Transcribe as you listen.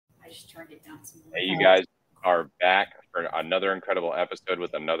just turned it down some more. Hey, you guys are back for another incredible episode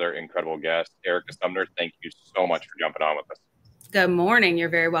with another incredible guest. Erica Sumner, thank you so much for jumping on with us. Good morning. You're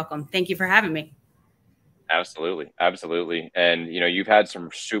very welcome. Thank you for having me. Absolutely. Absolutely. And, you've had some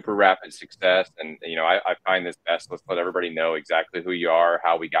super rapid success. And, I find this best. Let's let everybody know exactly who you are,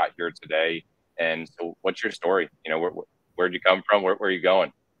 how we got here today. And so what's your story? Where'd you come from? Where are you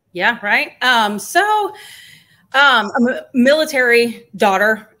going? Yeah, right. I'm a military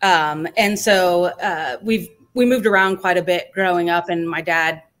daughter. And so we moved around quite a bit growing up, and my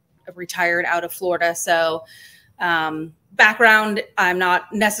dad retired out of Florida. So background, I'm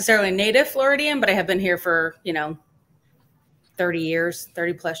not necessarily native Floridian, but I have been here for, 30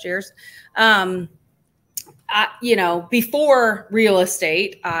 plus years. Before real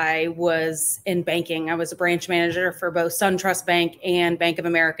estate, I was in banking. I was a branch manager for both SunTrust Bank and Bank of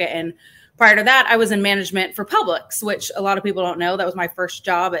America. And prior to that, I was in management for Publix, which a lot of people don't know. That was my first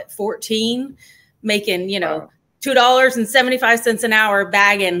job at 14, making, Wow. $2.75 an hour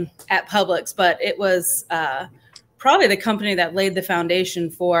bagging at Publix. But it was probably the company that laid the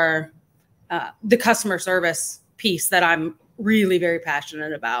foundation for the customer service piece that I'm really very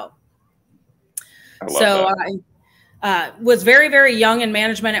passionate about. I was very, very young in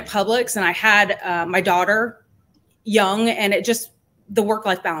management at Publix, and I had my daughter young, and the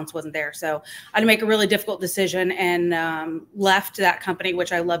work-life balance wasn't there. So I had to make a really difficult decision and left that company,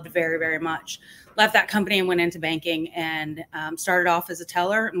 which I loved very, very much. Left that company and went into banking and started off as a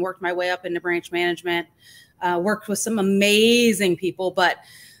teller and worked my way up into branch management. Worked with some amazing people, but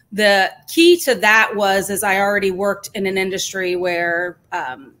the key to that was I already worked in an industry where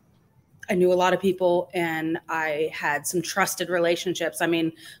I knew a lot of people and I had some trusted relationships. I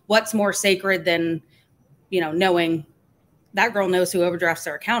mean, what's more sacred than, knowing that girl knows who overdrafts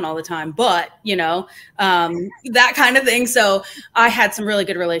their account all the time, but, that kind of thing. So I had some really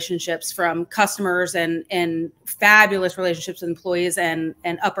good relationships from customers and fabulous relationships with employees and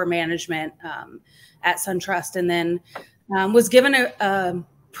upper management at SunTrust. And then was given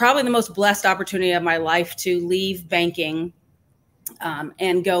probably the most blessed opportunity of my life to leave banking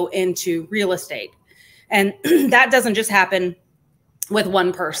and go into real estate. And that doesn't just happen with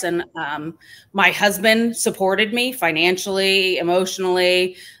one person. My husband supported me financially,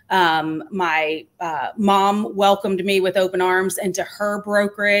 emotionally. My mom welcomed me with open arms into her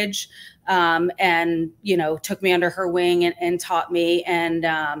brokerage and, took me under her wing and taught me. And,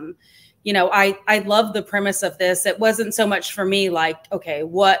 I love the premise of this. It wasn't so much for me like, okay,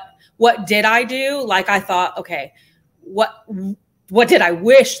 what did I do? Like I thought, okay, what did I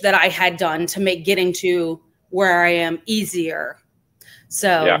wish that I had done to make getting to where I am easier?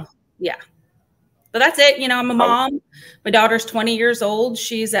 So, yeah. But that's it. I'm a mom. My daughter's 20 years old.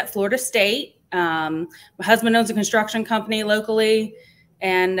 She's at Florida State. My husband owns a construction company locally.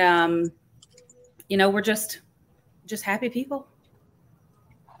 And, we're just happy people.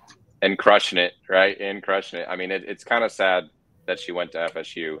 And crushing it, right? And crushing it. I mean, it's kind of sad that she went to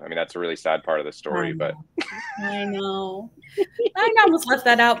FSU. I mean, that's a really sad part of the story, but I know. I almost left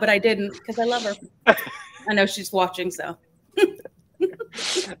that out, but I didn't because I love her. I know she's watching, so.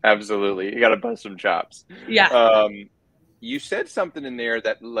 Absolutely. You got to bust some chops. Yeah. You said something in there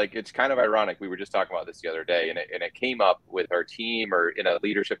that it's kind of ironic. We were just talking about this the other day and it came up with our team or in a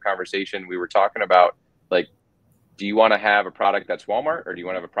leadership conversation. We were talking about do you want to have a product that's Walmart or do you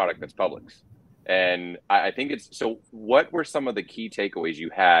want to have a product that's Publix? And I think so what were some of the key takeaways you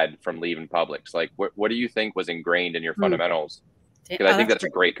had from leaving Publix? What do you think was ingrained in your fundamentals? Because I think that's a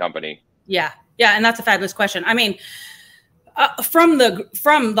great company. Yeah. Yeah. And that's a fabulous question. I mean, from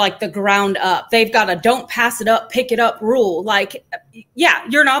the ground up, they've got a don't pass it up, pick it up rule.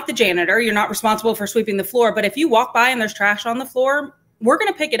 You're not the janitor. You're not responsible for sweeping the floor. But if you walk by and there's trash on the floor, we're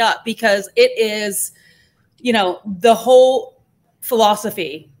going to pick it up because it is, the whole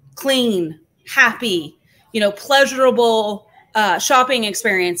philosophy, clean, happy, pleasurable shopping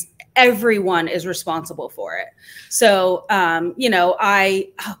experience. Everyone is responsible for it. So, I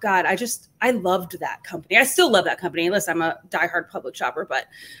loved that company. I still love that company. Listen, I'm a diehard Publix shopper, but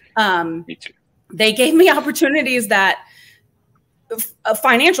Me too. They gave me opportunities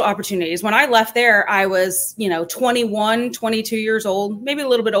financial opportunities. When I left there, I was, 21, 22 years old, maybe a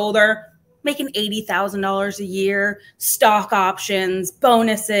little bit older, making $80,000 a year, stock options,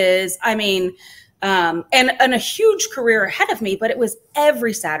 bonuses. I mean, and a huge career ahead of me, but it was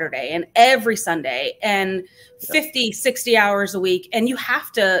every Saturday and every Sunday and 50, 60 hours a week. And you've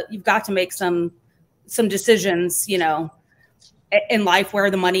got to make some decisions, in life where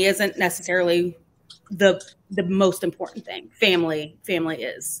the money isn't necessarily the most important thing. Family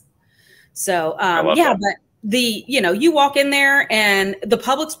is. So, but you walk in there and the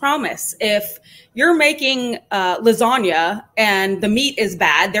Publix promise, if you're making lasagna and the meat is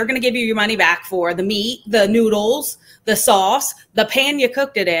bad, they're going to give you your money back for the meat, the noodles, the sauce, the pan you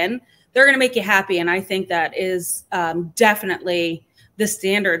cooked it in. They're going to make you happy. And I think that is definitely the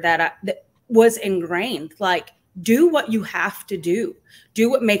standard that was ingrained. Like, do what you have to do. Do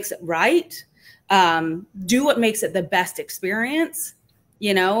what makes it right. Do what makes it the best experience.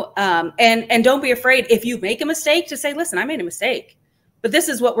 And don't be afraid if you make a mistake to say, listen, I made a mistake, but this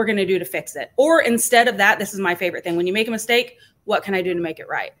is what we're going to do to fix it. Or instead of that, this is my favorite thing. When you make a mistake, what can I do to make it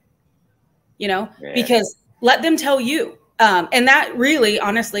right? Because let them tell you. And that really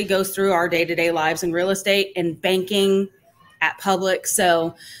honestly goes through our day-to-day lives in real estate and banking at Publix.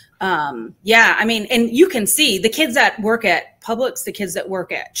 So and you can see the kids that work at Publix, the kids that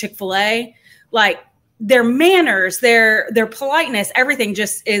work at Chick-fil-A, like, their manners, their politeness, everything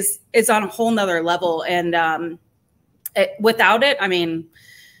just is on a whole nother level. And without it, I mean,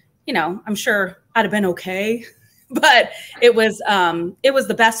 I'm sure I'd have been okay, but it was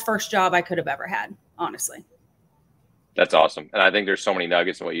the best first job I could have ever had, honestly. That's awesome. And I think there's so many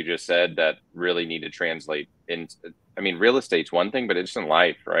nuggets in what you just said that really need to translate into, I mean, real estate's one thing, but it's in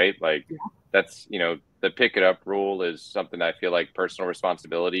life, right? Like that's, the pick it up rule is something I feel like personal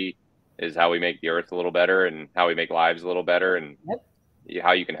responsibility is how we make the earth a little better and how we make lives a little better and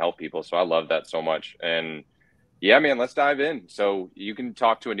how you can help people. So I love that so much. And yeah, man, let's dive in. So you can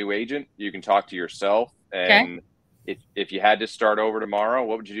talk to a new agent, you can talk to yourself. And if you had to start over tomorrow,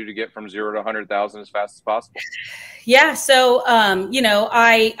 what would you do to get from 0 to 100,000 as fast as possible? Yeah. So,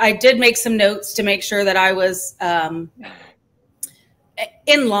 I did make some notes to make sure that I was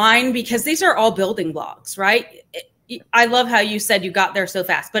in line, because these are all building blocks, right? I love how you said you got there so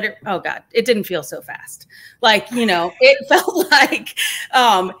fast, but it didn't feel so fast. Like, it felt like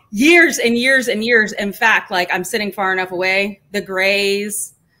years and years and years. In fact, like, I'm sitting far enough away, the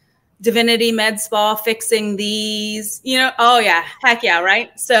Grays, Divinity Med Spa, fixing these, oh yeah, heck yeah.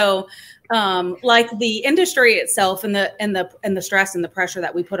 Right. So like the industry itself and the stress and the pressure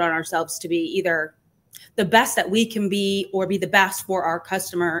that we put on ourselves to be either the best that we can be or be the best for our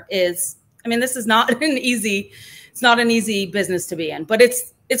customer is, this is not it's not an easy business to be in, but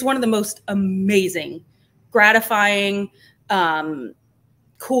it's one of the most amazing, gratifying,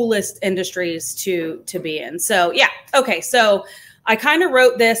 coolest industries to be in. So yeah. Okay. So I kind of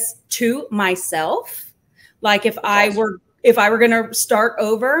wrote this to myself. Like if I were going to start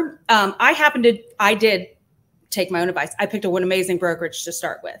over, I did take my own advice. I picked an amazing brokerage to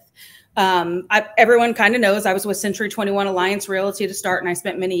start with. Everyone kind of knows I was with Century 21 Alliance Realty to start, and I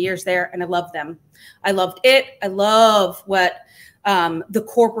spent many years there, and I loved them. I loved it. I love what the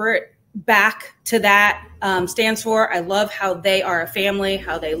corporate back to that stands for. I love how they are a family,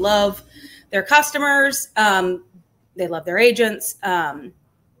 how they love their customers. They love their agents.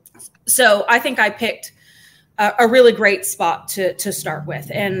 So I think I picked a really great spot to start with.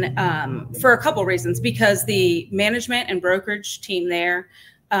 And for a couple reasons, because the management and brokerage team there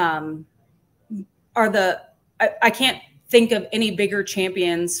I can't think of any bigger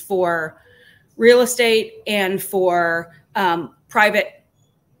champions for real estate and for private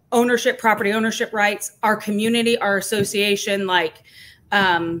ownership, property ownership rights, our community, our association. Like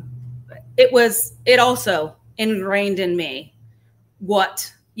it also ingrained in me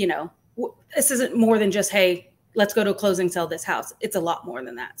what, this isn't more than just, hey, let's go to a closing, sell this house. It's a lot more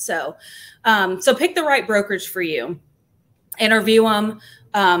than that. So, so pick the right brokerage for you, interview them,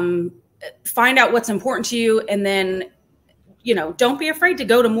 find out what's important to you. And then, don't be afraid to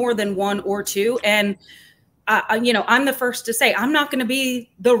go to more than one or two. And, I'm the first to say, I'm not going to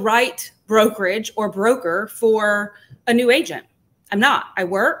be the right brokerage or broker for a new agent. I'm not.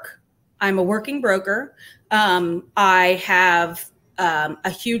 I'm a working broker. I have a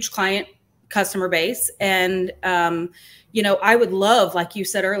huge customer base. And, I would love, like you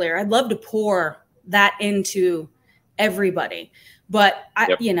said earlier, I'd love to pour that into everybody. But,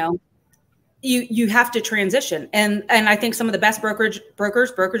 you have to transition. And I think some of the best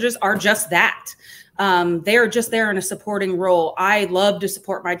brokerages are just that. They are just there in a supporting role. I love to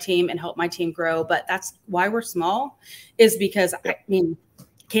support my team and help my team grow, but that's why we're small, is because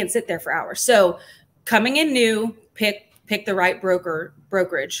can't sit there for hours. So coming in new, pick the right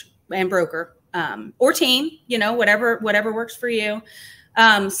brokerage and broker, or team, whatever works for you.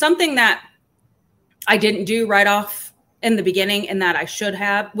 Something that I didn't do right off in the beginning and that I should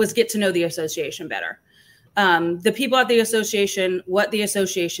have was get to know the association better. The people at the association, what the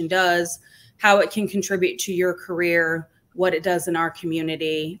association does, how it can contribute to your career, what it does in our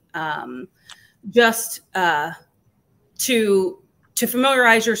community, just to to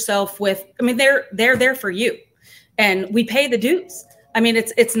familiarize yourself with, I mean, they're there for you, and we pay the dues. I mean,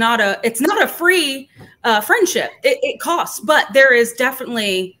 it's not a free friendship. It costs, but there is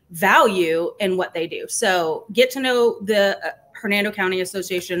definitely value in what they do. So get to know the Hernando County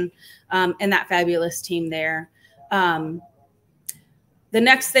Association and that fabulous team there. The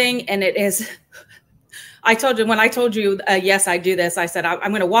next thing, and it is, when I told you, yes, I do this, I said,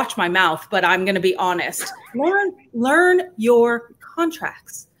 I'm going to watch my mouth, but I'm going to be honest. Learn your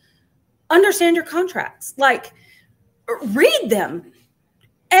contracts. Understand your contracts. Like, read them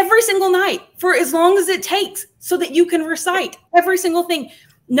every single night for as long as it takes so that you can recite every single thing.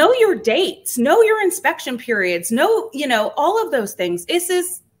 Know your dates, know your inspection periods, know, all of those things. This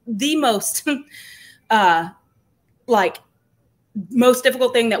is the most, most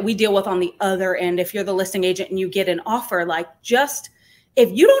difficult thing that we deal with on the other end. If you're the listing agent and you get an offer, if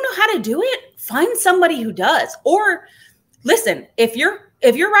you don't know how to do it, find somebody who does. Or listen, if you're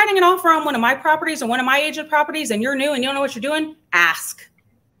writing an offer on one of my properties or one of my agent properties and you're new and you don't know what you're doing, ask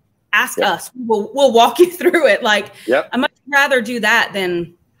us. We'll walk you through it. I much rather do that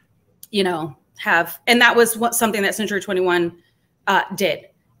than, have, and that was something that Century 21 did.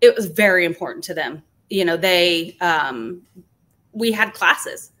 It was very important to them. We had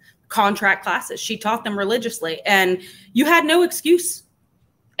classes, contract classes. She taught them religiously, and you had no excuse.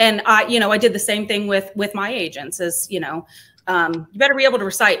 And I did the same thing with my agents. You better be able to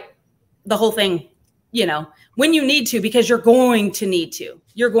recite the whole thing, when you need to, because you're going to need to.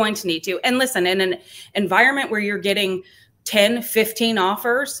 And listen, in an environment where you're getting 10, 15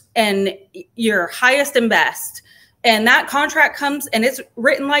 offers and your highest and best, and that contract comes and it's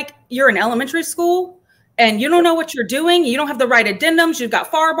written like you're in elementary school and you don't know what you're doing. You don't have the right addendums. You've got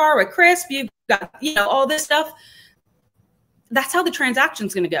FAR bar with CRISP. You've got, all this stuff. That's how the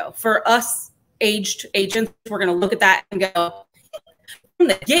transaction's going to go. For us aged agents, we're going to look at that and go, from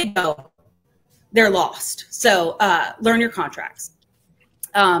the get-go, they're lost. So learn your contracts.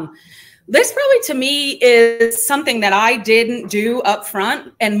 This probably to me is something that I didn't do up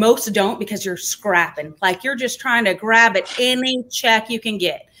front, and most don't, because you're scrapping. You're just trying to grab at any check you can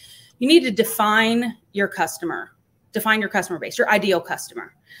get. You need to define your customer base, your ideal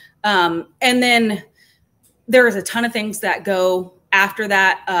customer. And then there is a ton of things that go after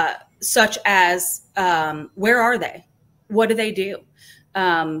that, such as where are they? What do they do?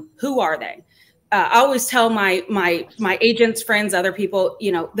 Who are they? I always tell my agents, friends, other people,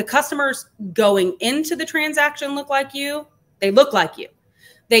 the customers going into the transaction look like you. They look like you.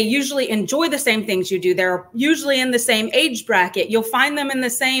 They usually enjoy the same things you do. They're usually in the same age bracket. You'll find them in the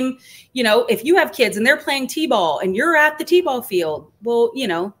same, if you have kids and they're playing t-ball and you're at the t-ball field, well,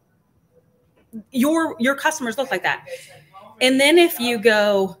 your customers look like that. And then if you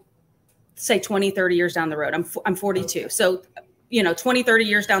go, say 20, 30 years down the road, I'm 42. So, 20, 30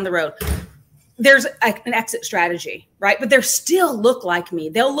 years down the road, there's an exit strategy, right? But they still look like me.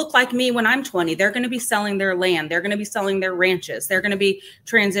 They'll look like me when I'm 20. They're going to be selling their land. They're going to be selling their ranches. They're going to be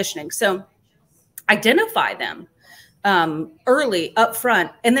transitioning. So identify them early up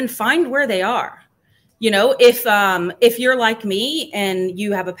front, and then find where they are. If you're like me and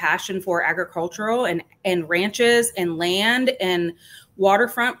you have a passion for agricultural and ranches and land and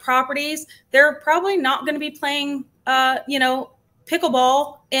waterfront properties, they're probably not going to be playing,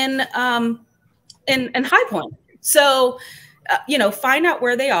 pickleball in High Point. So, find out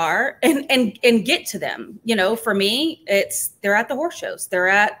where they are and get to them. For me, they're at the horse shows. They're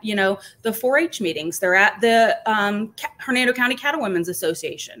at, the 4-H meetings. They're at the Hernando County Cattlewomen's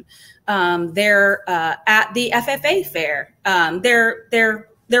Association. They're at the FFA fair.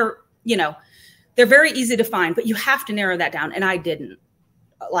 They're very easy to find, but you have to narrow that down. And I didn't.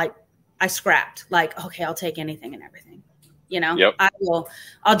 I scrapped. Okay, I'll take anything and everything. Yep.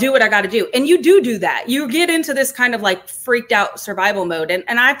 I'll do what I got to do. And you do that. You get into this kind of freaked out survival mode. And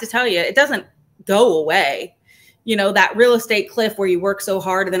I have to tell you, it doesn't go away. That real estate cliff where you work so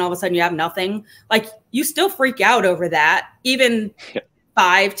hard and then all of a sudden you have nothing. You still freak out over that, even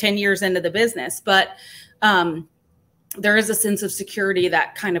 5-10 years into the business. But there is a sense of security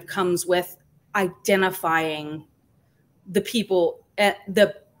that kind of comes with identifying the people,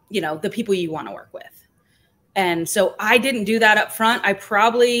 the people you want to work with. And so I didn't do that up front. I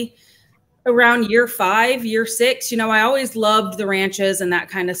probably around year 5, year 6, I always loved the ranches and that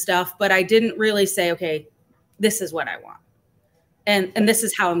kind of stuff, but I didn't really say, okay, this is what I want. And this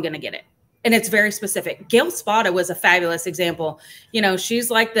is how I'm going to get it. And it's very specific. Gail Spada was a fabulous example. She's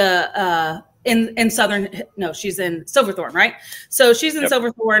like in Southern, no, she's in Silverthorne, right? So she's in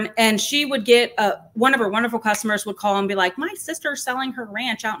Silverthorne, and she would get one of her wonderful customers would call and be like, my sister's selling her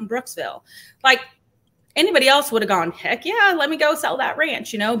ranch out in Brooksville. Anybody else would have gone, heck yeah, let me go sell that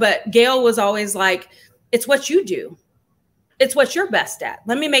ranch, you know, but Gail was always like, it's what you do. It's what you're best at.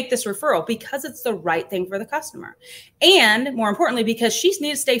 Let me make this referral because it's the right thing for the customer. And more importantly, because she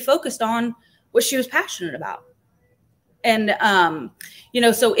needed to stay focused on what she was passionate about. And, you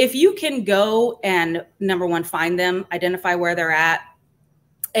know, so if you can go and number one, find them, identify where they're at,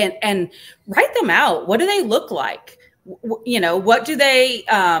 and write them out. What do they look like? You know, what do they,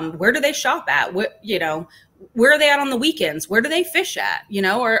 where do they shop at? What, you know, where are they at on the weekends? Where do they fish at? You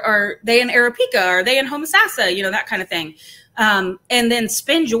know, or are they in Arapika? Are they in Homosassa? You know, that kind of thing. And then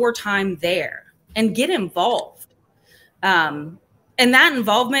spend your time there and get involved. And that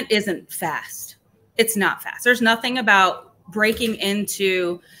involvement isn't fast. It's not fast. There's nothing about breaking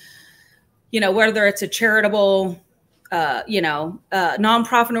into, you know, whether it's a charitable, you know,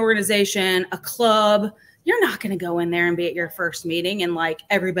 nonprofit organization, a club. You're not going to go in there and be at your first meeting and like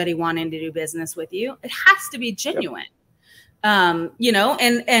everybody wanting to do business with you. It has to be genuine. You know,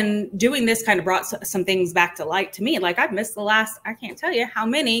 and doing this kind of brought some things back to light to me. Like I've missed the last, I can't tell you how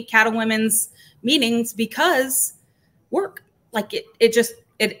many cattle women's meetings because work, like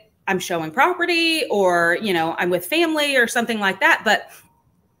I'm showing property or, you know, I'm with family or something like that. But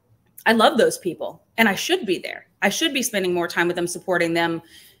I love those people and I should be there. I should be spending more time with them, supporting them,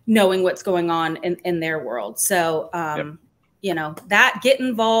 knowing what's going on in their world. So, you know, that get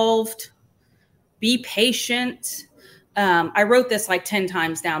involved, be patient. I wrote this like 10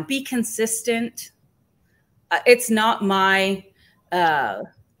 times down, be consistent. It's not my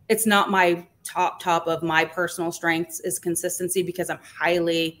top of my personal strengths is consistency because I'm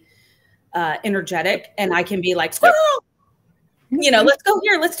highly energetic and I can be like, squirrel, you know, let's go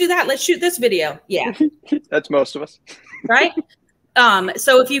here. Let's do that. Let's shoot this video. Yeah. That's most of us. Right.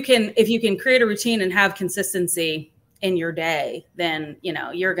 So if you can create a routine and have consistency in your day, then, you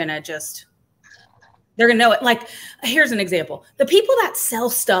know, they're going to know it. Like, here's an example. The people that sell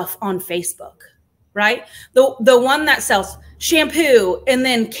stuff on Facebook, right? The one that sells shampoo and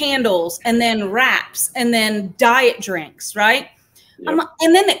then candles and then wraps and then diet drinks, right? Yep.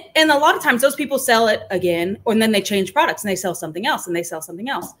 And a lot of times those people sell it again, and then they change products and they sell something else and they sell something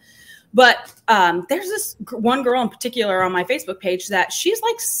else. But there's this one girl in particular on my Facebook page that she's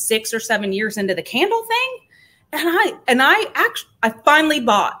like 6 or 7 years into the candle thing. And I finally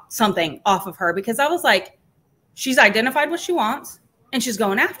bought something off of her because I was like, she's identified what she wants and she's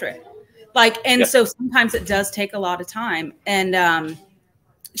going after it. Like, and so sometimes it does take a lot of time and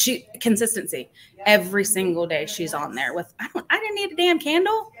consistency every single day she's on there with, I didn't need a damn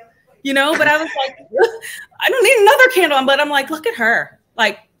candle, you know, but I was like, I don't need another candle. But I'm like, look at her.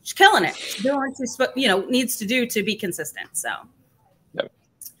 Like, she's killing it. She's doing what she's, you know, needs to do to be consistent. So,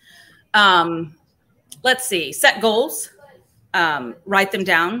 let's see, set goals, write them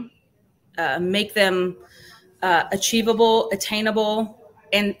down, make them achievable, attainable,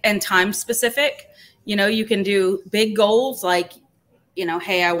 and time specific. You know, you can do big goals like, you know,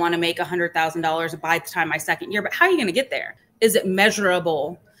 hey, I want to make $100,000 by the time my second year, but how are you going to get there? Is it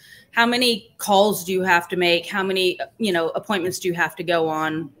measurable? How many calls do you have to make? How many, you know, appointments do you have to go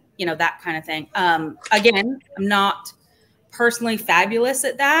on? You know, that kind of thing. Again, I'm not personally fabulous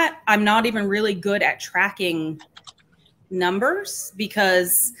at that. I'm not even really good at tracking numbers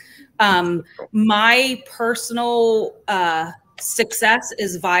because my personal success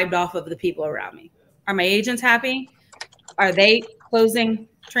is vibed off of the people around me. Are my agents happy? Are they closing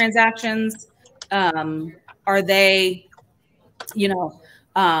transactions? Are they, you know,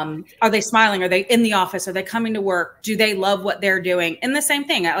 are they smiling? Are they in the office? Are they coming to work? Do they love what they're doing? And the same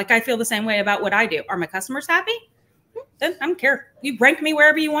thing, like I feel the same way about what I do. Are my customers happy? Then I don't care. You rank me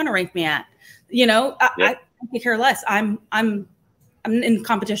wherever you want to rank me at. You know, I care less. I'm in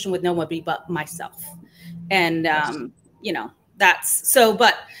competition with nobody but myself. And you know, that's so.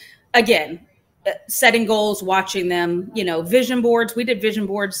 But again, setting goals, watching them. You know, vision boards. We did vision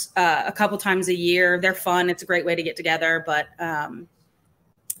boards a couple times a year. They're fun. It's a great way to get together. But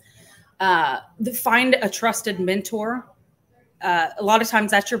find a trusted mentor. A lot of times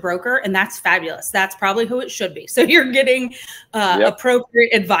that's your broker, and that's fabulous. That's probably who it should be. So you're getting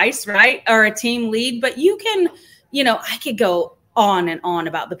appropriate advice, right? Or a team lead, but you can, you know, I could go on and on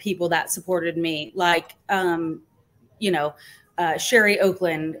about the people that supported me. Like, you know, Sherry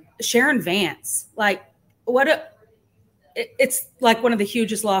Oakland, Sharon Vance, like it's like one of the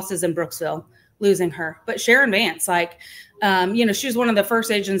hugest losses in Brooksville, losing her. But Sharon Vance, like, you know, she was one of the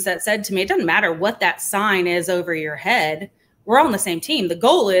first agents that said to me, it doesn't matter what that sign is over your head. We're all on the same team. The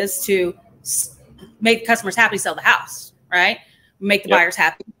goal is to make customers happy, sell the house, right? Make the buyers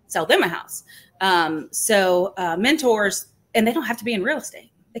happy, sell them a house. So mentors, and they don't have to be in real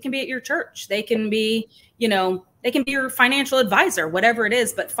estate. They can be at your church. They can be, you know, they can be your financial advisor, whatever it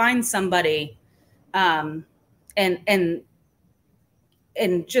is, but find somebody, and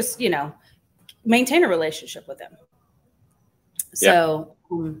just, you know, maintain a relationship with them. So,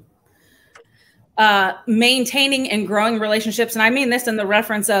 maintaining and growing relationships. And I mean this in the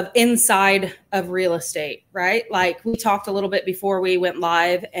reference of inside of real estate, right? Like we talked a little bit before we went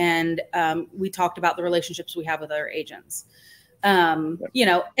live, and we talked about the relationships we have with other agents. You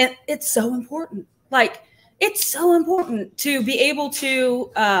know, and it's so important. Like it's so important to be able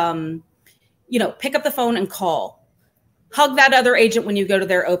to, you know, pick up the phone and call, hug that other agent when you go to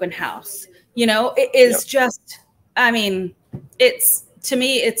their open house. You know, it is just, I mean, it's, to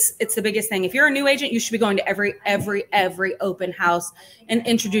me, it's the biggest thing. If you're a new agent, you should be going to every open house and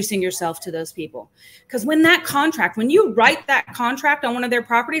introducing yourself to those people. Because when you write that contract on one of their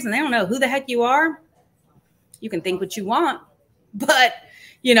properties and they don't know who the heck you are, you can think what you want, but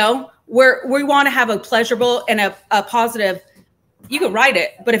you know, we want to have a pleasurable and a positive. You can write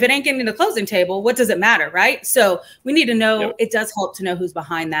it, but if it ain't getting to the closing table, what does it matter, right? So we need to know. It does help to know who's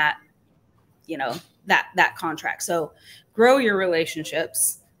behind that, you know, that contract. So grow your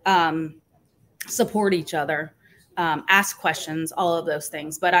relationships, support each other, ask questions, all of those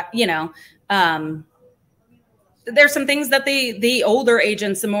things. But you know, there's some things that the older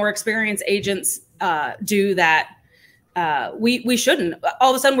agents, the more experienced agents do that we shouldn't. All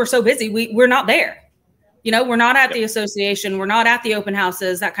of a sudden, we're so busy, we're not there. You know, we're not at the association, we're not at the open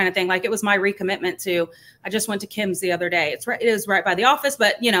houses, that kind of thing. Like it was my recommitment to. I just went to Kim's the other day. It is right by the office,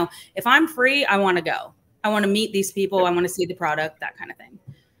 but you know, if I'm free, I want to go. I want to meet these people. I want to see the product, that kind of thing.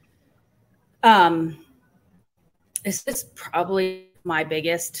 This is probably my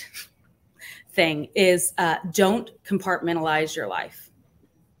biggest thing is don't compartmentalize your life.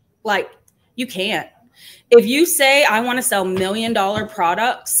 Like you can't. If you say, I want to sell $1 million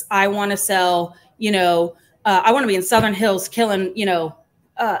products, I want to sell, you know, I want to be in Southern Hills killing, you know,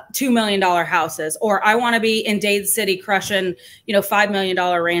 $2 million houses, or I want to be in Dade City crushing, you know, $5 million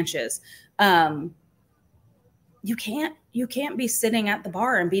ranches. You can't be sitting at the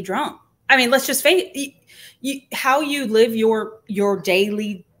bar and be drunk. I mean, let's just face it, how you live your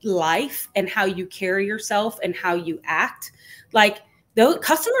daily life and how you carry yourself and how you act. Like those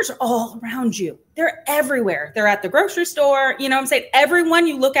customers are all around you. They're everywhere. They're at the grocery store. You know what I'm saying? Everyone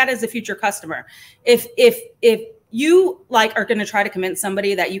you look at as a future customer. If you like are going to try to convince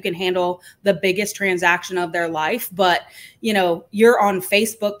somebody that you can handle the biggest transaction of their life, but you know, you're on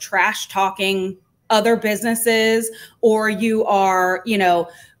Facebook trash talking other businesses, or you are, you know,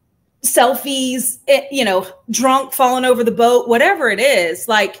 selfies, you know, drunk, falling over the boat, whatever it is,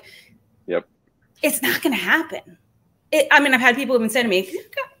 like, it's not going to happen. I mean, I've had people who've been saying to me,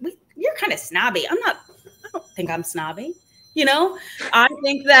 you're kind of snobby. I don't think I'm snobby. You know, I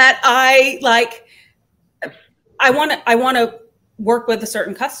think that I want to work with a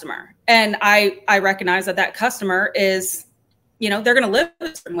certain customer, and I recognize that customer is, you know, they're going to live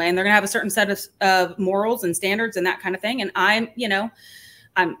a certain way and they're going to have a certain set of morals and standards and that kind of thing. And I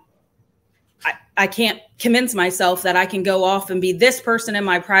can't convince myself that I can go off and be this person in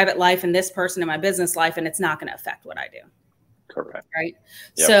my private life and this person in my business life, and it's not going to affect what I do. Correct. Right.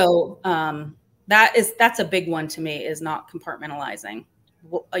 Yep. So that's a big one to me, is not compartmentalizing,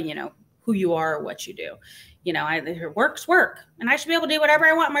 you know, who you are or what you do. You know, work's work, and I should be able to do whatever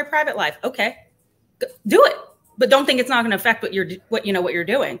I want in my private life. Okay, do it. But don't think it's not going to affect what you're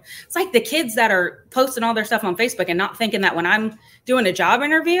doing. It's like the kids that are posting all their stuff on Facebook and not thinking that when I'm doing a job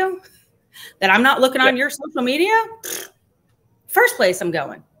interview that I'm not looking on your social media. First place I'm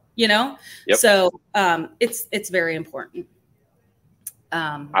going, you know? So it's very important.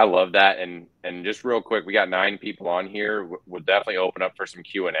 I love that. And just real quick, we got 9 people on here. We'll definitely open up for some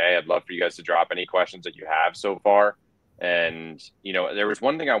Q&A. I'd love for you guys to drop any questions that you have so far. And, you know, there was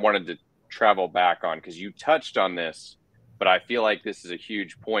one thing I wanted to travel back on, because you touched on this, but I feel like this is a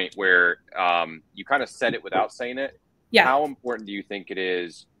huge point where you kind of said it without saying it. How important do you think it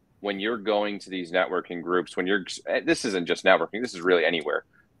is when you're going to these networking groups, this isn't just networking, this is really anywhere,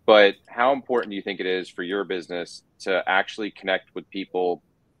 but how important do you think it is for your business to actually connect with people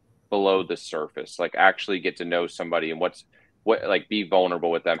below the surface, like actually get to know somebody and like be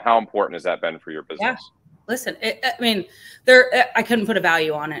vulnerable with them? How important has that been for your business? Listen, I mean, I couldn't put a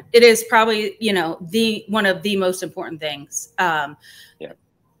value on it. It is probably, you know, one of the most important things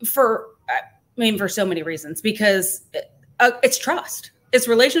for so many reasons, because it's trust, it's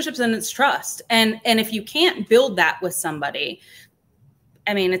relationships, and it's trust. And if you can't build that with somebody,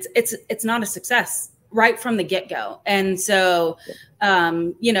 I mean, it's not a success. right from the get-go. And so,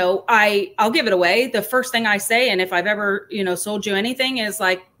 you know, I'll give it away. The first thing I say, and if I've ever, you know, sold you anything, is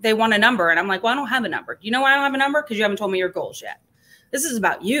like, they want a number. And I'm like, well, I don't have a number. You know why I don't have a number? Because you haven't told me your goals yet. This is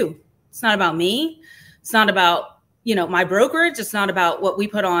about you. It's not about me. It's not about, you know, my brokerage. It's not about what we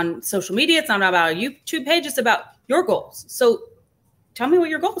put on social media. It's not about a YouTube page. It's about your goals. So tell me what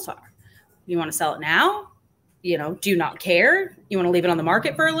your goals are. You want to sell it now? You know, do you not care? You want to leave it on the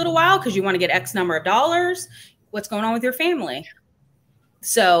market for a little while because you want to get X number of dollars? What's going on with your family?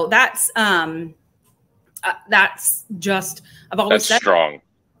 So that's just, I've always said strong.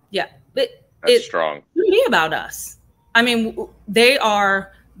 Yeah. That's strong. It shouldn't be about us. I mean, they're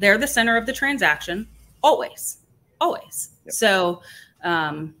the center of the transaction. Always. Yep. So,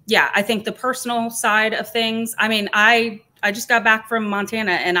 yeah, I think the personal side of things, I mean, I just got back from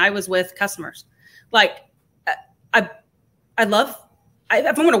Montana and I was with customers. Like, if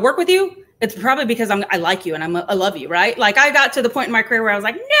I'm going to work with you, it's probably because I like you and I love you, right? Like, I got to the point in my career where I was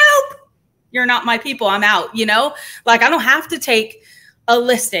like, nope, you're not my people. I'm out, you know? Like, I don't have to take a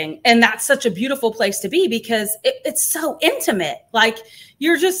listing. And that's such a beautiful place to be because it's so intimate. Like,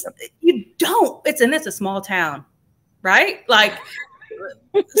 it's a small town, right? Like,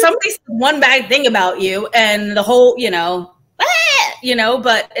 somebody says one bad thing about you and the whole, you know,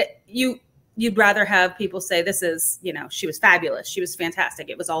 but you'd rather have people say, this is, you know, she was fabulous. She was fantastic.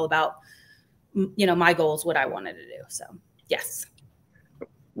 It was all about, you know, my goals, what I wanted to do. So, yes.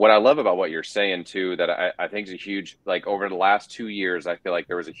 What I love about what you're saying too, that I think is a huge, like, over the last 2 years, I feel like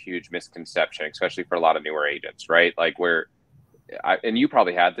there was a huge misconception, especially for a lot of newer agents, right? Like, and you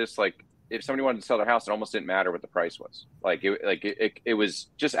probably had this, like, if somebody wanted to sell their house, it almost didn't matter what the price was. It was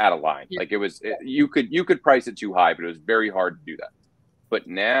just out of line. Yeah. Like, you could price it too high, but it was very hard to do that. But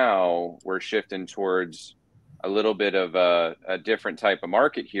now we're shifting towards a little bit of a different type of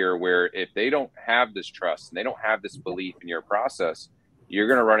market here, where if they don't have this trust and they don't have this belief in your process, you're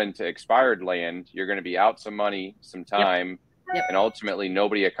going to run into expired land. You're going to be out some money, some time, yep. And ultimately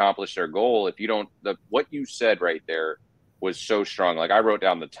nobody accomplished their goal. If you don't, what you said right there was so strong. Like, I wrote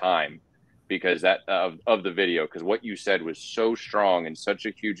down the time because of the video, because what you said was so strong and such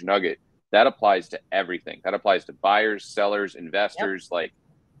a huge nugget. That applies to everything. That applies to buyers, sellers, investors. Yep. Like,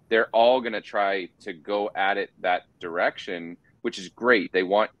 they're all going to try to go at it that direction, which is great. They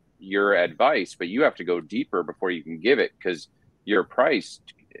want your advice, but you have to go deeper before you can give it, because your price,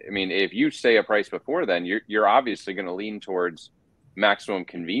 I mean, if you say a price before then, you're obviously going to lean towards maximum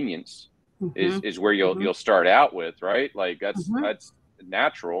convenience. Mm-hmm. is where you'll start out with, right? Like, that's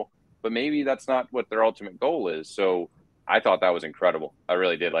natural, but maybe that's not what their ultimate goal is. So I thought that was incredible. I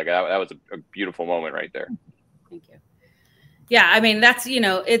really did. Like, that was a beautiful moment right there. Thank you. Yeah. I mean, that's, you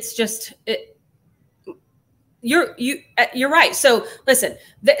know, it's just, you're right. So listen,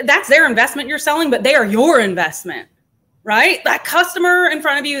 that's their investment you're selling, but they are your investment, right? That customer in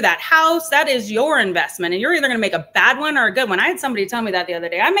front of you, that house, that is your investment. And you're either going to make a bad one or a good one. I had somebody tell me that the other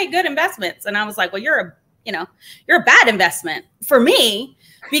day. I make good investments. And I was like, well, you're a bad investment for me,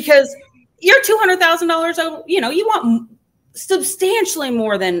 because you're $200,000. You know, you want substantially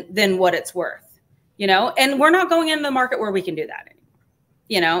more than what it's worth, you know, and we're not going into the market where we can do that anymore.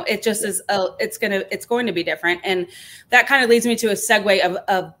 You know, it just is, it's going to be different. And that kind of leads me to a segue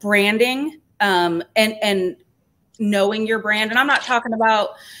of branding, and knowing your brand. And I'm not talking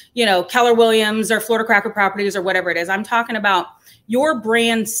about, you know, Keller Williams or Florida Cracker Properties or whatever it is. I'm talking about your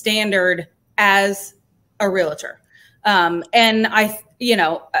brand standard as a realtor. And I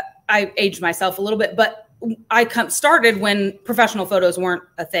aged myself a little bit, but I started when professional photos weren't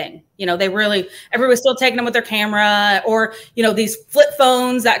a thing. You know, everybody was still taking them with their camera, or, you know, these flip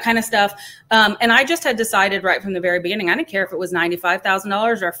phones, that kind of stuff. And I just had decided right from the very beginning, I didn't care if it was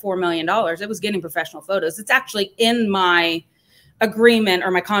 $95,000 or $4 million. It was getting professional photos. It's actually in my agreement or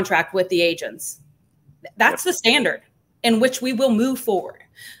my contract with the agents. That's the standard in which we will move forward.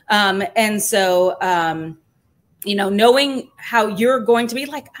 And so, you know, knowing how you're going to be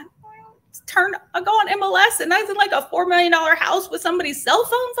like, I go on MLS and I was in like a $4 million house with somebody's cell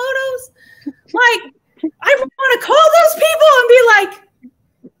phone photos. Like, I want to call those people and be like,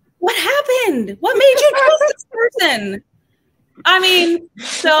 what happened? What made you trust this person? I mean,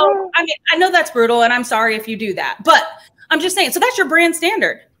 I know that's brutal, and I'm sorry if you do that, but I'm just saying, so that's your brand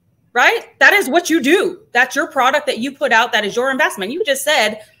standard, right? That is what you do. That's your product that you put out. That is your investment. You just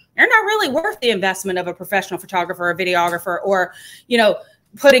said, you're not really worth the investment of a professional photographer or videographer, or, you know,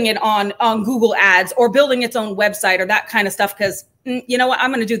 putting it on Google ads or building its own website or that kind of stuff. Because you know what, I'm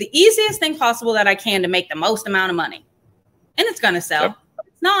going to do the easiest thing possible that I can to make the most amount of money, and it's going to sell. Yep.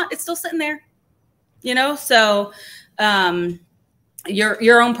 It's not, it's still sitting there, you know? So,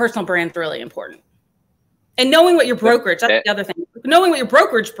 your own personal brand is really important. And knowing what your brokerage, that's the other thing, knowing what your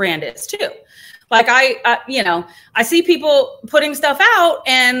brokerage brand is too. Like I see people putting stuff out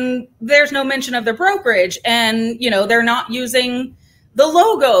and there's no mention of their brokerage, and, they're not using the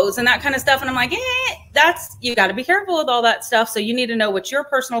logos and that kind of stuff. And I'm like, you got to be careful with all that stuff. So you need to know what your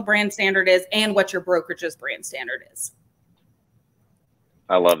personal brand standard is and what your brokerage's brand standard is.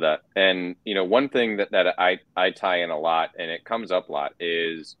 I love that. And, one thing that I tie in a lot, and it comes up a lot,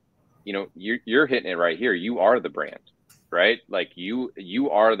 is, you're hitting it right here. You are the brand, right? Like you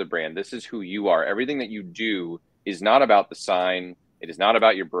are the brand. This is who you are. Everything that you do is not about the sign. It is not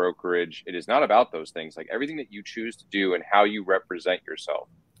about your brokerage. It is not about those things. Like everything that you choose to do and how you represent yourself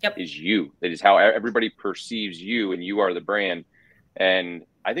is you. It is how everybody perceives you, and you are the brand. And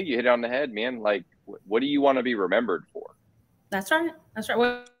I think you hit it on the head, man. Like, what do you want to be remembered for? That's right. That's right.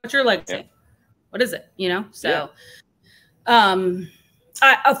 What's your legacy? Yeah. What is it? So,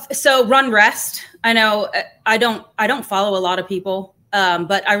 so run, rest. I know I don't follow a lot of people,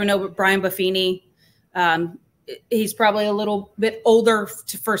 but I know Brian Buffini. He's probably a little bit older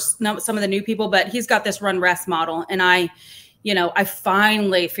for some of the new people, but he's got this run, rest model. And I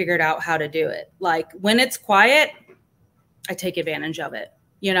finally figured out how to do it. Like when it's quiet, I take advantage of it.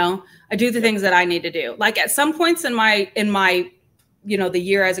 I do the things that I need to do. Like at some points in my, the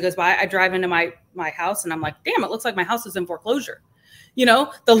year as it goes by, I drive into my house and I'm like, damn, it looks like my house is in foreclosure.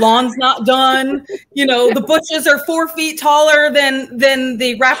 The lawn's not done, the bushes are 4 feet taller than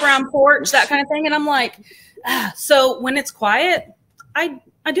the wraparound porch, that kind of thing. And I'm like, so when it's quiet, I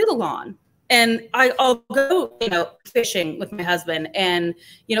do the lawn, and I'll go, fishing with my husband, and,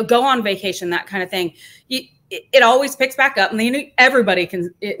 go on vacation, that kind of thing. It always picks back up, and everybody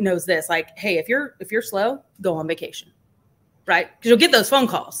knows this. Like, hey, if you're slow, go on vacation, right? Because you'll get those phone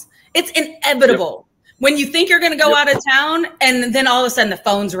calls. It's inevitable. Yep. When you think you're going to go out of town, and then all of a sudden the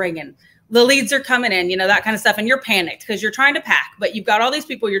phone's ringing, the leads are coming in, that kind of stuff, and you're panicked because you're trying to pack, but you've got all these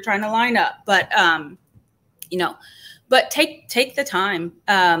people you're trying to line up. But but take the time,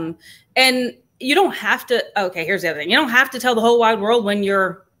 and you don't have to. Okay, here's the other thing: you don't have to tell the whole wide world when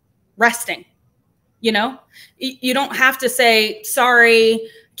you're resting. You don't have to say, sorry,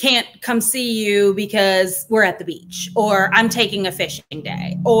 can't come see you because we're at the beach, or I'm taking a fishing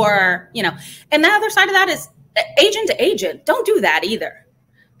day, or, and the other side of that is agent to agent. Don't do that either.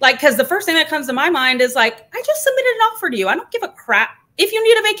 Like, because the first thing that comes to my mind is like, I just submitted an offer to you. I don't give a crap if you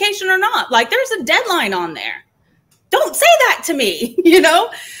need a vacation or not. Like, there's a deadline on there. Don't say that to me,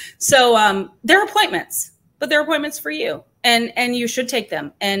 So there are appointments, but there are appointments for you, and you should take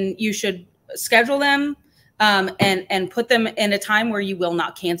them, and you should schedule them, and put them in a time where you will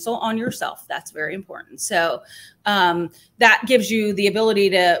not cancel on yourself. That's very important. So that gives you the ability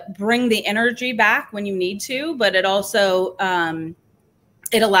to bring the energy back when you need to, but it also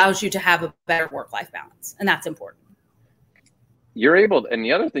it allows you to have a better work-life balance, and that's important. You're able, and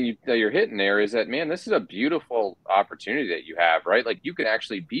the other thing that you're hitting there is that, man, this is a beautiful opportunity that you have, right? Like you can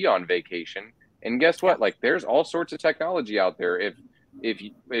actually be on vacation, and guess what? Like there's all sorts of technology out there. If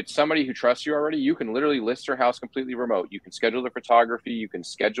it's somebody who trusts you already, you can literally list their house completely remote. You can schedule the photography. You can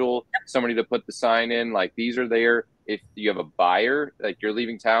schedule somebody to put the sign in. Like these are there. If you have a buyer, like you're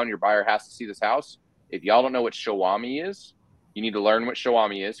leaving town, your buyer has to see this house. If y'all don't know what Xiaomi is, you need to learn what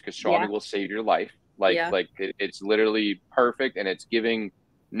Xiaomi is, because Xiaomi will save your life. It's literally perfect, and it's giving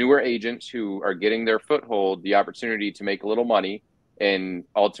newer agents who are getting their foothold the opportunity to make a little money and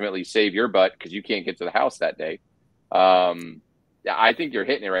ultimately save your butt because you can't get to the house that day. I think you're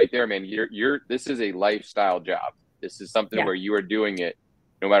hitting it right there, man. This is a lifestyle job. This is something where you are doing it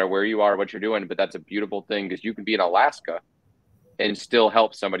no matter where you are, what you're doing. But that's a beautiful thing, because you can be in Alaska and still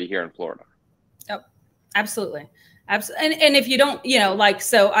help somebody here in Florida. Oh, absolutely. Absolutely. And if you don't,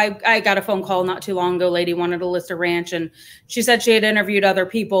 so I got a phone call not too long ago. Lady wanted to list a ranch, and she said she had interviewed other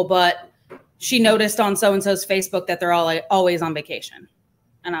people, but she noticed on so-and-so's Facebook that they're all always on vacation.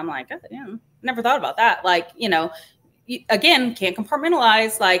 And I'm like, never thought about that. Like, again, can't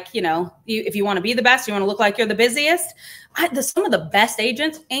compartmentalize. Like, if you want to be the best, you want to look like you're the busiest. Some of the best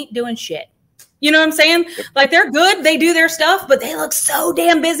agents ain't doing shit. You know what I'm saying? Like they're good. They do their stuff, but they look so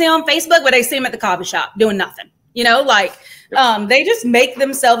damn busy on Facebook, but I see them at the coffee shop doing nothing. They just make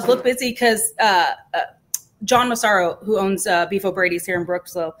themselves look busy because John Massaro, who owns Beef O'Brady's here in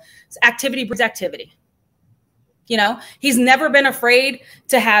Brooksville, activity breeds activity. He's never been afraid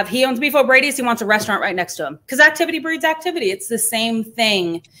to have, he owns Beef O'Brady's. He wants a restaurant right next to him because activity breeds activity. It's the same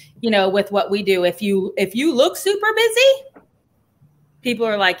thing, with what we do. If you look super busy, people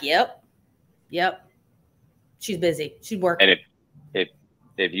are like, yep, she's busy. She's working. And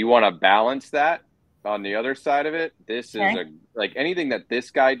if you want to balance that on the other side of it, this is like anything that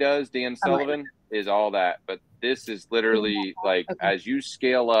this guy does, Dan Sullivan, is all that, but this is literally like, as you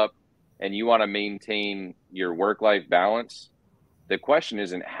scale up and you want to maintain your work-life balance, the question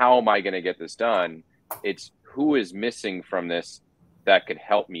isn't how am I going to get this done? It's who is missing from this that could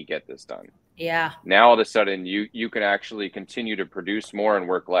help me get this done. Yeah. Now all of a sudden you can actually continue to produce more and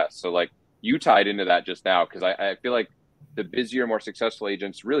work less. So like you tied into that just now, because I feel like the busier, more successful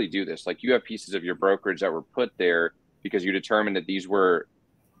agents really do this. Like you have pieces of your brokerage that were put there because you determined that these were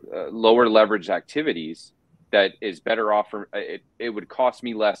lower leverage activities that is better off for it would cost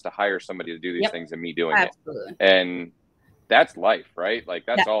me less to hire somebody to do these things than me doing it. And that's life, right? Like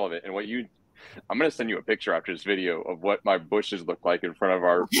that's all of it. And I'm going to send you a picture after this video of what my bushes look like in front of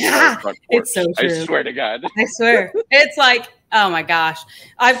our front porch. It's so true. I swear to God. I swear. It's like, oh my gosh.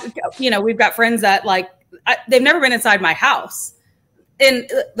 We've got friends that like, they've never been inside my house. And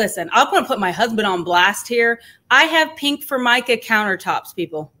listen, I'm going to put my husband on blast here. I have pink Formica countertops,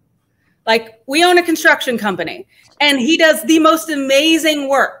 people. Like we own a construction company and he does the most amazing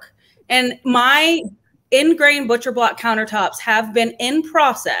work. And my in-grain butcher block countertops have been in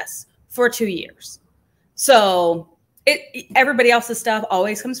process for 2 years. So everybody else's stuff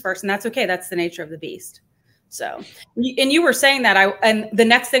always comes first, and that's okay. That's the nature of the beast. So, and you were saying that and the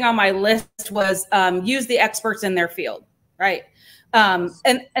next thing on my list was use the experts in their field, right? And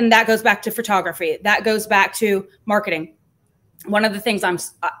that goes back to photography. That goes back to marketing. One of the things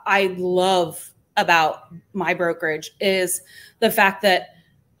I love about my brokerage is the fact that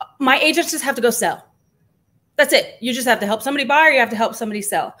my agents just have to go sell. That's it. You just have to help somebody buy or you have to help somebody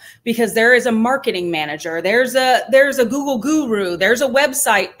sell, because there is a marketing manager. There's a Google guru. There's a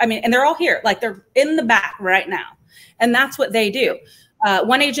website. I mean, and they're all here, like they're in the back right now. And that's what they do.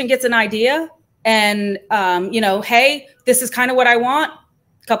 One agent gets an idea and, hey, this is kind of what I want.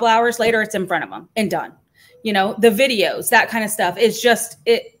 A couple hours later, it's in front of them and done. The videos, that kind of stuff is just,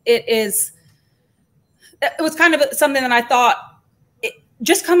 it was kind of something that I thought,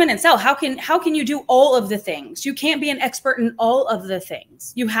 just come in and sell. How can you do all of the things? You can't be an expert in all of the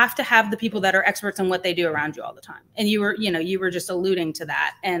things. You have to have the people that are experts in what they do around you all the time. And you were just alluding to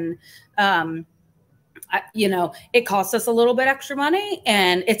that. And, it costs us a little bit extra money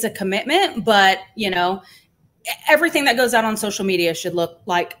and it's a commitment, but everything that goes out on social media should look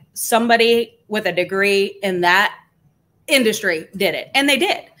like somebody with a degree in that industry did it. And they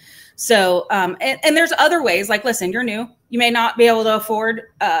did. So, and there's other ways, like, listen, you're new. You may not be able to afford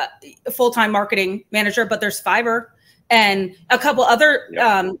a full-time marketing manager, but there's Fiverr and a couple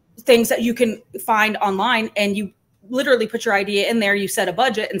other things that you can find online, and you literally put your idea in there, you set a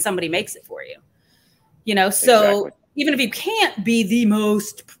budget and somebody makes it for you. So even if you can't be the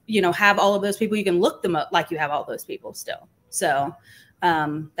most, have all of those people, you can look them up like you have all those people still. So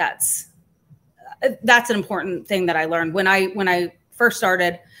that's an important thing that I learned when I first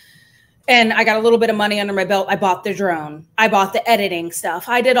started. And I got a little bit of money under my belt. I bought the drone. I bought the editing stuff.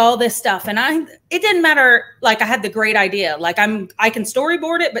 I did all this stuff. And it didn't matter. Like I had the great idea. Like I can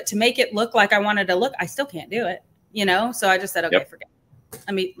storyboard it, but to make it look like I wanted to look, I still can't do it, So I just said, okay, forget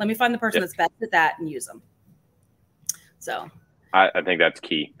it. Let me find the person that's best at that and use them. So I think that's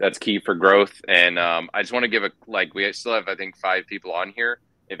key. That's key for growth. And I just want to give we still have, I think, 5 people on here.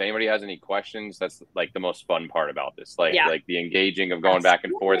 If anybody has any questions, that's like the most fun part about this, like the engaging of going back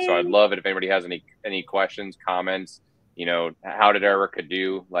and forth. So I'd love it if anybody has any questions, comments, how did Erica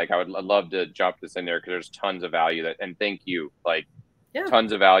do? Like I'd love to jump this in there because there's tons of value and thank you,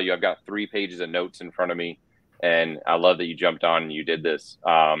 tons of value. I've got 3 pages of notes in front of me and I love that you jumped on and you did this.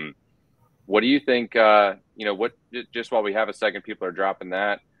 What do you think, just while we have a second, people are dropping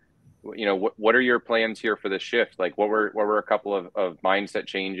that, what are your plans here for the shift? Like what were a couple of mindset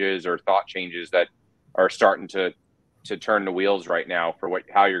changes or thought changes that are starting to turn the wheels right now for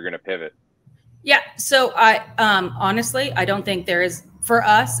how you're going to pivot? Yeah. So I, honestly, I don't think there is, for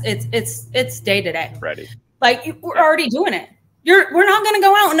us, it's day to day. Ready. Like we're already doing it. We're not going to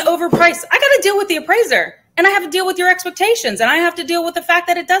go out and overprice. I got to deal with the appraiser and I have to deal with your expectations and I have to deal with the fact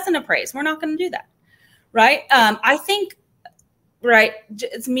that it doesn't appraise. We're not going to do that. Right. I think, right.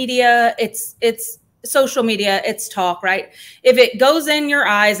 It's media. It's social media. It's talk, right? If it goes in your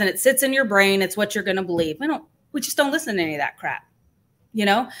eyes and it sits in your brain, it's what you're going to believe. We just don't listen to any of that crap.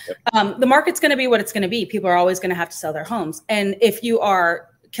 The market's going to be what it's going to be. People are always going to have to sell their homes. And if you are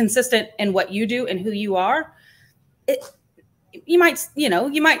consistent in what you do and who you are, you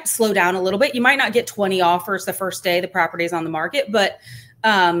might slow down a little bit. You might not get 20 offers the first day the property is on the market, but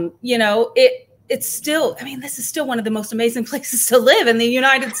it's still, this is still one of the most amazing places to live in the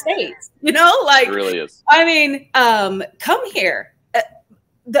United States, it really is. Come here.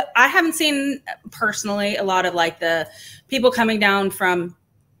 I haven't seen personally a lot of the people coming down from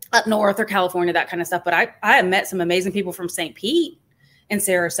up north or California, that kind of stuff. But I have met some amazing people from St. Pete and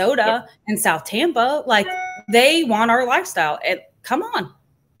Sarasota and South Tampa. Like, they want our lifestyle. And come on,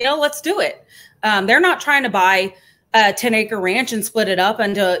 you know, let's do it. They're not trying to buy a 10-acre ranch and split it up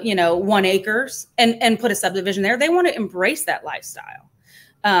into, you know, 1 acres and put a subdivision there. They want to embrace that lifestyle.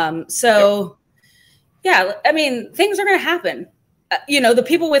 Yeah, I mean, things are going to happen. You know, the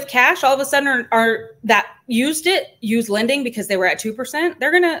people with cash all of a sudden are that used lending because they were at 2%.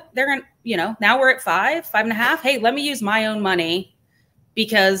 They're gonna, you know, now we're at 5.5. Hey, let me use my own money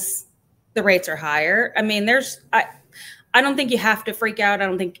because the rates are higher. I mean, I don't think you have to freak out. I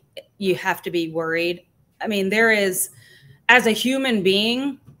don't think you have to be worried. I mean, there is, as a human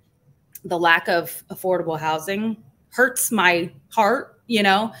being, the lack of affordable housing hurts my heart. You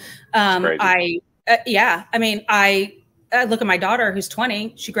know, yeah. I mean, I look at my daughter who's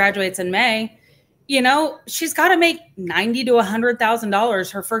 20. She graduates in May. You know, she's got to make $90,000 to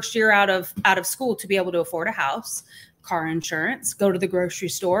 $100,000 her first year out of school to be able to afford a house, car insurance, go to the grocery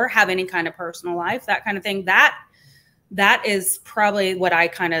store, have any kind of personal life, that kind of thing. That is probably what I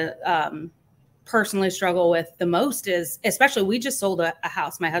kind of personally struggle with the most. Is especially, we just sold a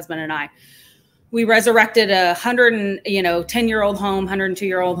house, my husband and I. We resurrected a 10-year-old home,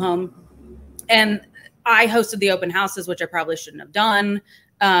 102-year-old home, and I hosted the open houses, which I probably shouldn't have done,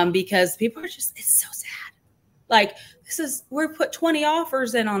 because people are just, it's so sad. Like, we're put 20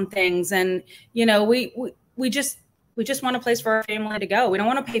 offers in on things. And, you know, we just want a place for our family to go. We don't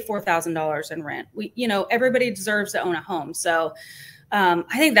want to pay $4,000 in rent. You know, everybody deserves to own a home. So I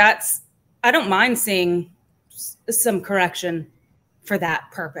think I don't mind seeing some correction for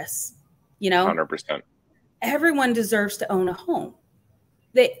that purpose. You know, 100%. Everyone deserves to own a home.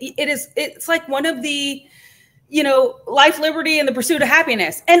 It's like one of the, you know, life, liberty, and the pursuit of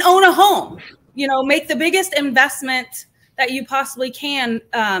happiness, and own a home. You know, make the biggest investment that you possibly can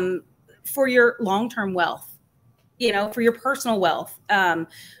for your long-term wealth, you know, for your personal wealth. Own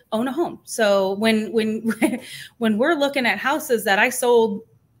a home. So when we're looking at houses that I sold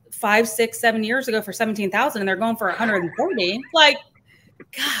 5, 6, 7 years ago for $17,000 and they're going for 140, like,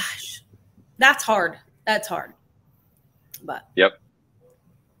 gosh, that's hard. That's hard. But yep.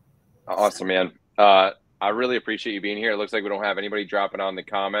 Awesome, man. I really appreciate you being here. It looks like we don't have anybody dropping on the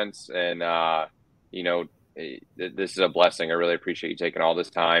comments, and you know, this is a blessing. I really appreciate you taking all this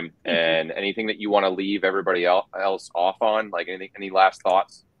time. And anything that you want to leave everybody else off on, like any last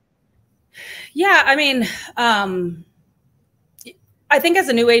thoughts? Yeah, I mean, I think as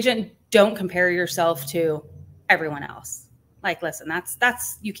a new agent, don't compare yourself to everyone else. Like, listen,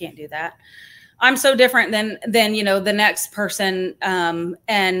 that's you can't do that. I'm so different than you know, the next person,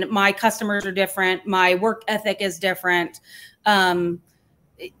 and my customers are different. My work ethic is different.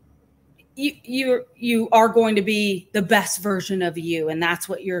 You are going to be the best version of you, and that's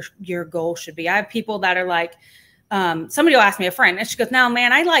what your goal should be. I have people that are like, somebody will ask me, a friend, and she goes, "Now,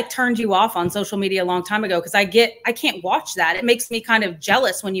 man, I like turned you off on social media a long time ago because I can't watch that. It makes me kind of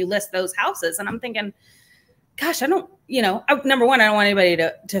jealous when you list those houses." And I'm thinking, gosh, I don't, you know, number one, I don't want anybody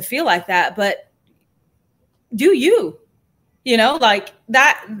to feel like that, but do you know, like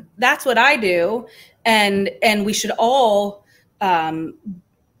that's what I do. And we should all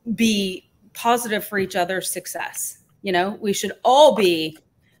be positive for each other's success. You know, we should all be,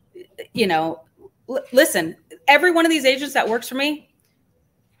 you know, listen, every one of these agents that works for me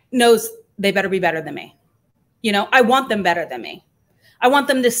knows they better be better than me. You know, I want them better than me. I want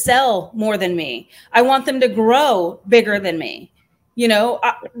them to sell more than me. I want them to grow bigger than me. You know,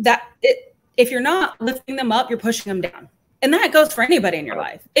 if you're not lifting them up, you're pushing them down. And that goes for anybody in your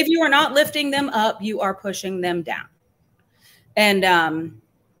life. If you are not lifting them up, you are pushing them down. And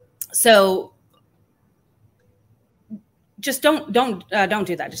so just don't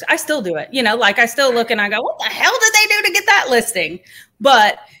do that. I still do it. You know, like I still look and I go, what the hell did they do to get that listing?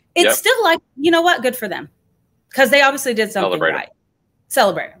 But it's still like, you know what? Good for them. Because they obviously did something right.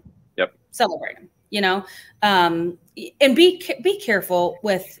 Celebrate them. Yep. Celebrate them, you know, and be careful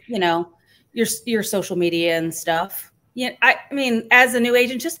with, you know, your social media and stuff. Yeah. I mean, as a new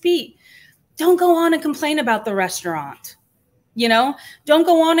agent, don't go on and complain about the restaurant. You know, don't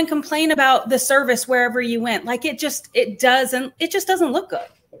go on and complain about the service wherever you went. Like it just doesn't look good.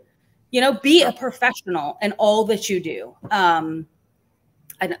 You know, be a professional in all that you do.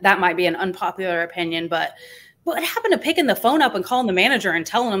 That might be an unpopular opinion, but what happened to picking the phone up and calling the manager and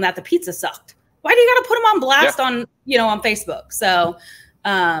telling them that the pizza sucked? Why do you got to put them on blast on Facebook? So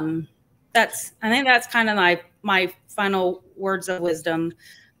I think that's kind of my final words of wisdom.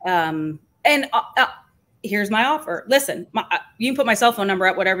 And here's my offer. Listen, you can put my cell phone number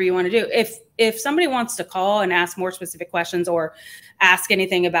up, whatever you want to do. If somebody wants to call and ask more specific questions or ask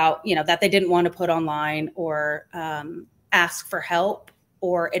anything about, that they didn't want to put online, or ask for help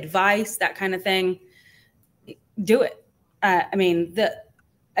or advice, that kind of thing, do it. I mean, it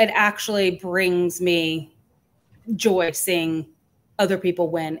actually brings me joy seeing other people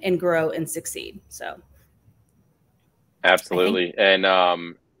win and grow and succeed. So. Absolutely.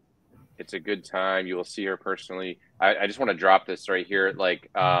 And, it's a good time. You will see her personally. I just want to drop this right here. Like,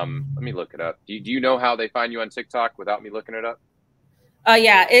 let me look it up. Do you know how they find you on TikTok without me looking it up?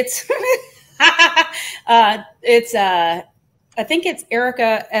 Yeah, it's, I think it's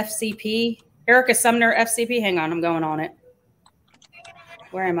Erica FCP, Erica Sumner FCP. Hang on, I'm going on it.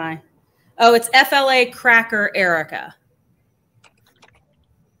 Where am I? Oh, it's FLA Cracker Erica.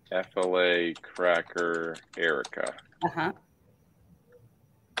 FLA Cracker Erica. Uh-huh.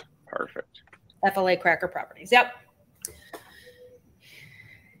 Perfect. FLA Cracker Properties. Yep.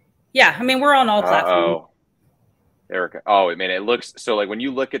 Yeah, I mean, we're on all platforms. Erica. Oh, man, it looks so, like, when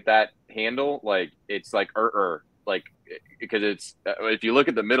you look at that handle, like, it's like like, because it's if you look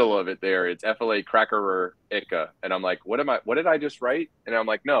at the middle of it there, it's FLA Cracker Erica, and I'm like, what did I just write? And I'm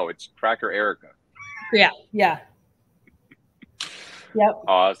like, no, it's Cracker Erica. Yeah. Yep.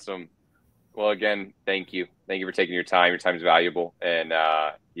 Awesome. Well, again, thank you. Thank you for taking your time. Your time is valuable. And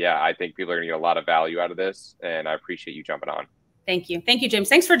yeah, I think people are going to get a lot of value out of this. And I appreciate you jumping on. Thank you. Thank you, James.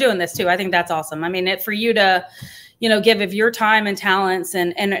 Thanks for doing this too. I think that's awesome. I mean, for you to, give of your time and talents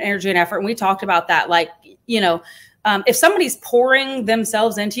and energy and effort. And we talked about that. Like, if somebody's pouring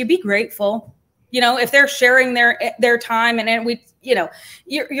themselves into you, be grateful. If they're sharing their time, and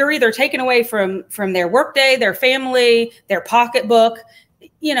you're either taken away from their workday, their family, their pocketbook,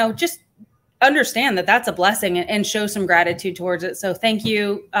 just understand that that's a blessing, and show some gratitude towards it. So thank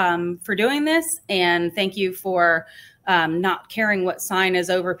you for doing this, and thank you for not caring what sign is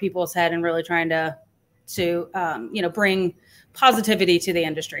over people's head, and really trying to bring positivity to the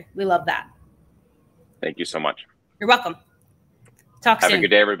industry. We love that. Thank you so much. You're welcome. Talk soon. Have a good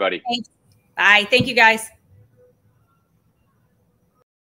day, everybody. Thanks. Bye. Thank you, guys.